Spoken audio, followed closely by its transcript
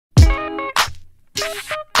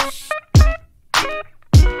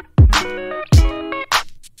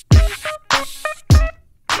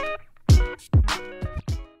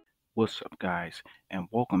What's up guys, and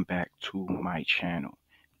welcome back to my channel.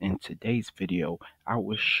 In today's video I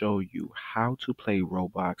will show you how to play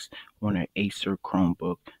Roblox on an Acer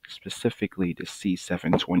Chromebook, specifically the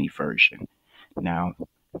C720 version. Now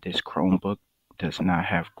this Chromebook does not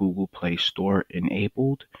have Google Play Store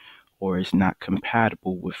enabled or is not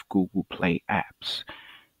compatible with Google Play apps,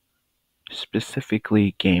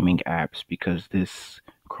 specifically gaming apps, because this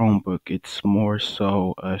Chromebook, it's more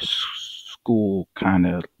so a school kind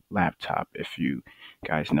of laptop, if you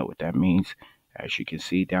guys know what that means. As you can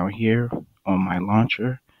see down here on my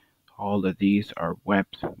launcher, all of these are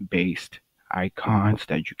web-based icons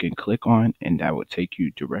that you can click on, and that will take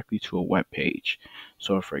you directly to a web page.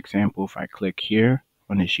 So for example, if I click here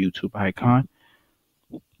on this YouTube icon,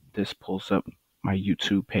 this pulls up my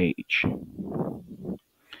YouTube page.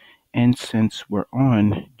 And since we're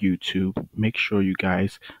on YouTube, make sure you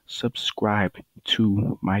guys subscribe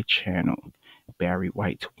to my channel, Barry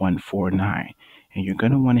White 149. And you're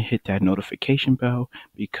going to want to hit that notification bell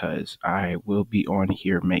because I will be on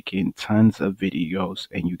here making tons of videos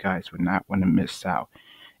and you guys will not want to miss out.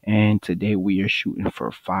 And today we are shooting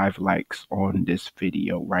for 5 likes on this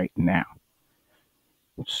video right now.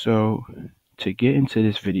 So to get into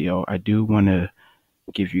this video, I do want to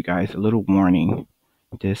give you guys a little warning.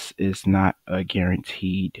 This is not a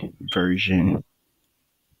guaranteed version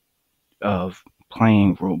of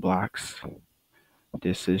playing Roblox.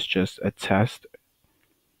 This is just a test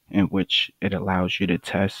in which it allows you to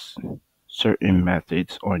test certain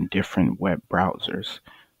methods on different web browsers.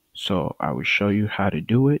 So I will show you how to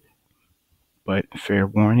do it, but fair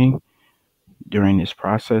warning, during this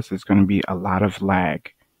process there's going to be a lot of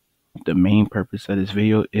lag. The main purpose of this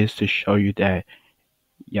video is to show you that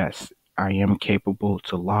yes, I am capable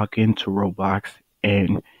to log into Roblox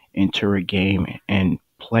and enter a game and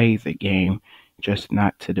play the game, just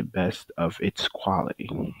not to the best of its quality.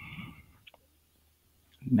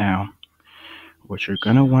 Now, what you're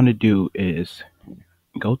going to want to do is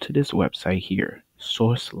go to this website here,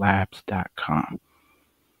 sourcelabs.com.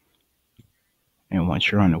 And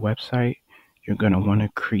once you're on the website, you're going to want to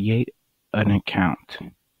create an account.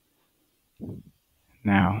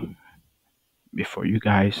 Now, before you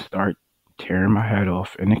guys start tearing my head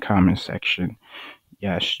off in the comment section,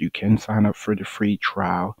 yes, you can sign up for the free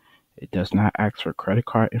trial. It does not ask for credit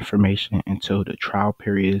card information until the trial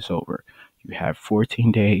period is over. You have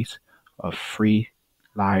 14 days of free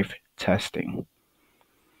live testing.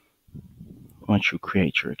 Once you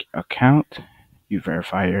create your account, you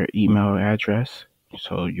verify your email address.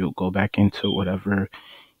 So you'll go back into whatever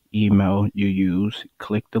email you use,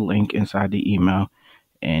 click the link inside the email,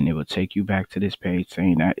 and it will take you back to this page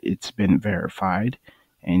saying that it's been verified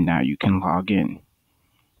and now you can log in.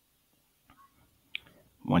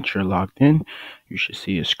 Once you're logged in, you should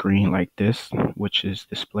see a screen like this, which is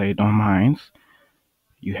displayed on mine.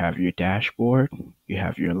 You have your dashboard, you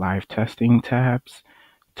have your live testing tabs,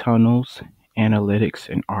 tunnels, analytics,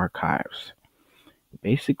 and archives.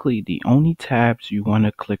 Basically, the only tabs you want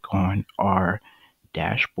to click on are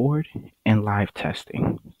dashboard and live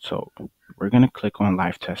testing. So we're going to click on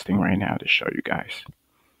live testing right now to show you guys.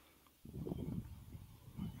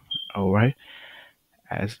 Alright,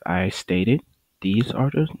 as I stated, these are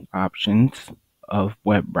the options of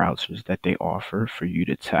web browsers that they offer for you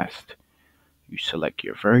to test. You select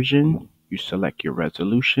your version, you select your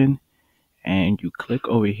resolution, and you click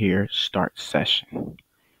over here, start session.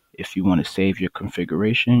 If you want to save your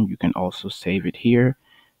configuration, you can also save it here,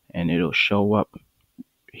 and it'll show up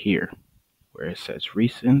here where it says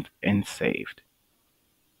recent and saved.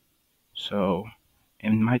 So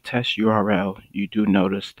in my test URL, you do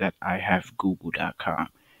notice that I have google.com.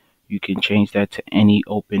 You can change that to any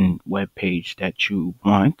open web page that you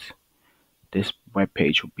want. This web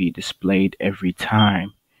page will be displayed every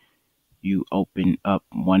time you open up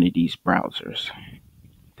one of these browsers.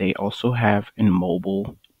 They also have a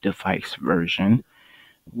mobile device version,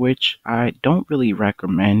 which I don't really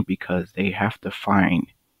recommend because they have to find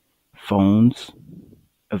phones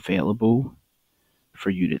available for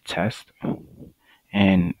you to test,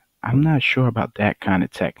 and I'm not sure about that kind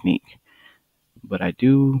of technique, but I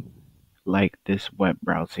do like this web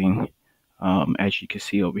browsing. As you can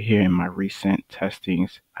see over here in my recent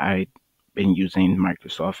testings, I've been using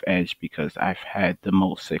Microsoft Edge because I've had the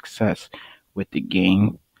most success with the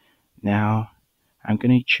game. Now I'm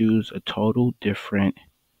going to choose a total different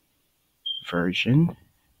version.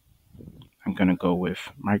 I'm going to go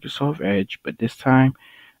with Microsoft Edge, but this time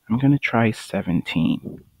I'm going to try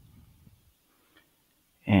 17.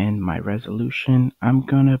 And my resolution, I'm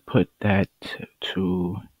going to put that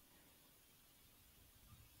to,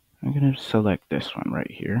 I'm going to select this one right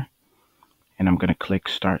here. and I'm going to click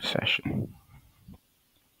Start Session.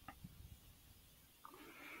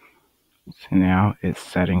 So now it's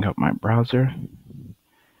setting up my browser.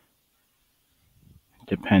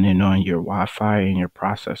 Depending on your Wi-Fi and your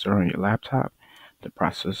processor on your laptop, the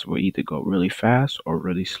process will either go really fast or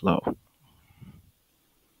really slow.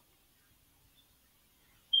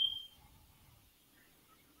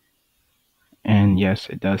 And yes,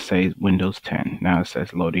 it does say Windows 10. Now it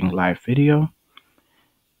says loading live video.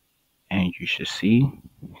 And you should see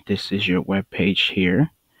this is your web page here.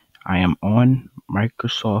 I am on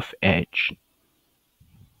Microsoft Edge.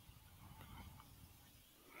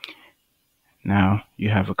 Now you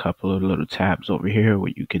have a couple of little tabs over here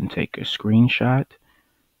where you can take a screenshot.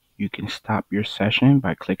 You can stop your session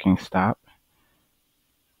by clicking stop.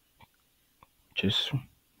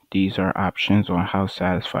 These are options on how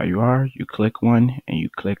satisfied you are. You click one and you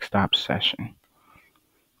click stop session.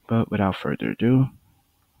 But without further ado,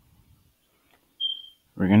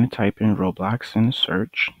 we're going to type in Roblox in the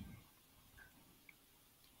search.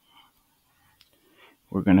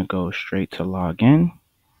 We're going to go straight to login.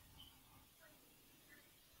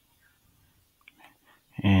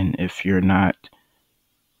 And if you're not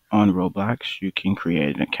on Roblox, you can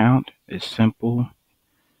create an account. It's simple,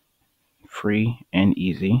 free, and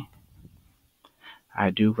easy.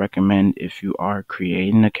 I do recommend if you are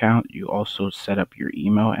creating an account, you also set up your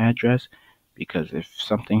email address, because if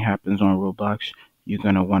something happens on Roblox, you're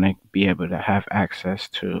going to want to be able to have access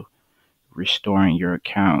to restoring your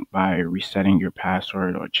account by resetting your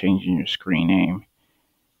password or changing your screen name.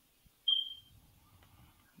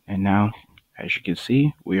 And now, as you can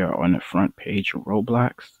see, we are on the front page of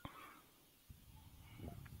Roblox.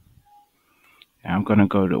 Now I'm going to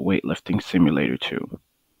go to Weightlifting Simulator 2.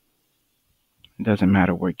 It doesn't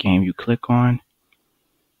matter what game you click on.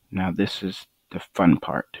 Now this is the fun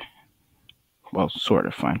part. Well, sort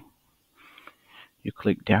of fun. You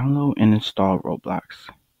click download and install Roblox.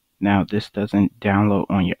 Now this doesn't download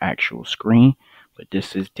on your actual screen, but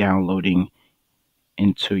this is downloading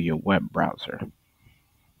into your web browser.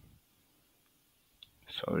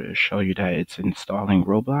 So to show you that it's installing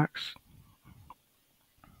Roblox.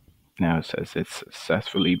 Now it says it's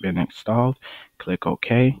successfully been installed. Click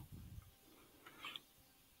OK.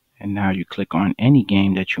 And now you click on any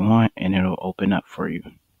game that you want and it'll open up for you.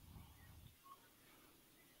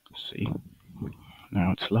 See,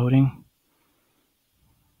 now it's loading.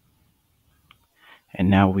 And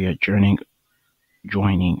now we are joining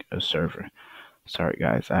a server. Sorry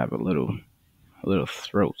guys, I have a little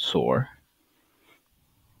throat sore.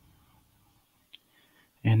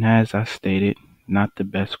 And as I stated, not the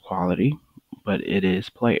best quality, but it is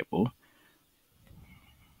playable.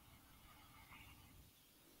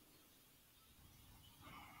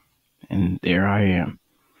 And there I am.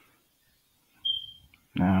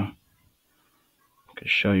 Now, I can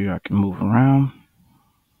show you I can move around,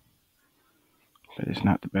 but it's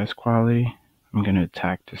not the best quality. I'm going to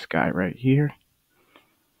attack this guy right here.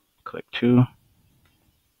 Click 2.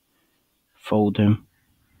 Fold him.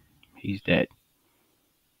 He's dead.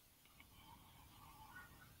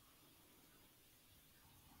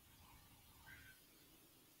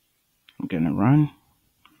 I'm going to run.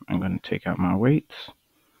 I'm going to take out my weights.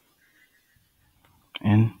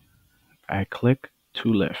 And I click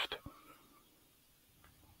to lift.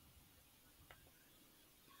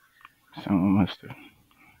 Someone must have. I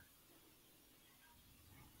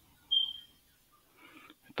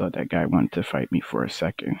thought that guy wanted to fight me for a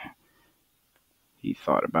second. He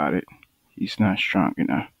thought about it. He's not strong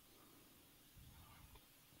enough.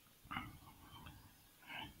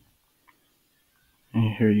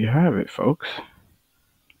 And here you have it, folks.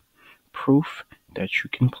 Proof that you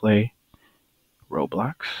can play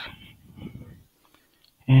Roblox.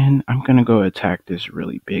 And I'm gonna go attack this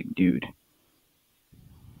really big dude.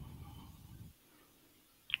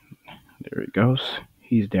 There it goes.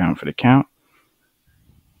 He's down for the count.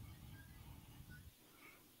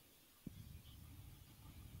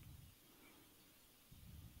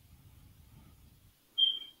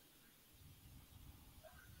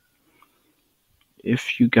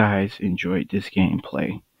 If you guys enjoyed this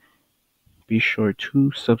gameplay, be sure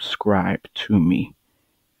to subscribe to me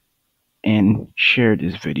and share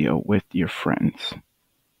this video with your friends.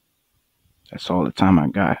 That's all the time I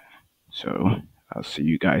got. So I'll see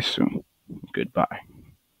you guys soon. Goodbye.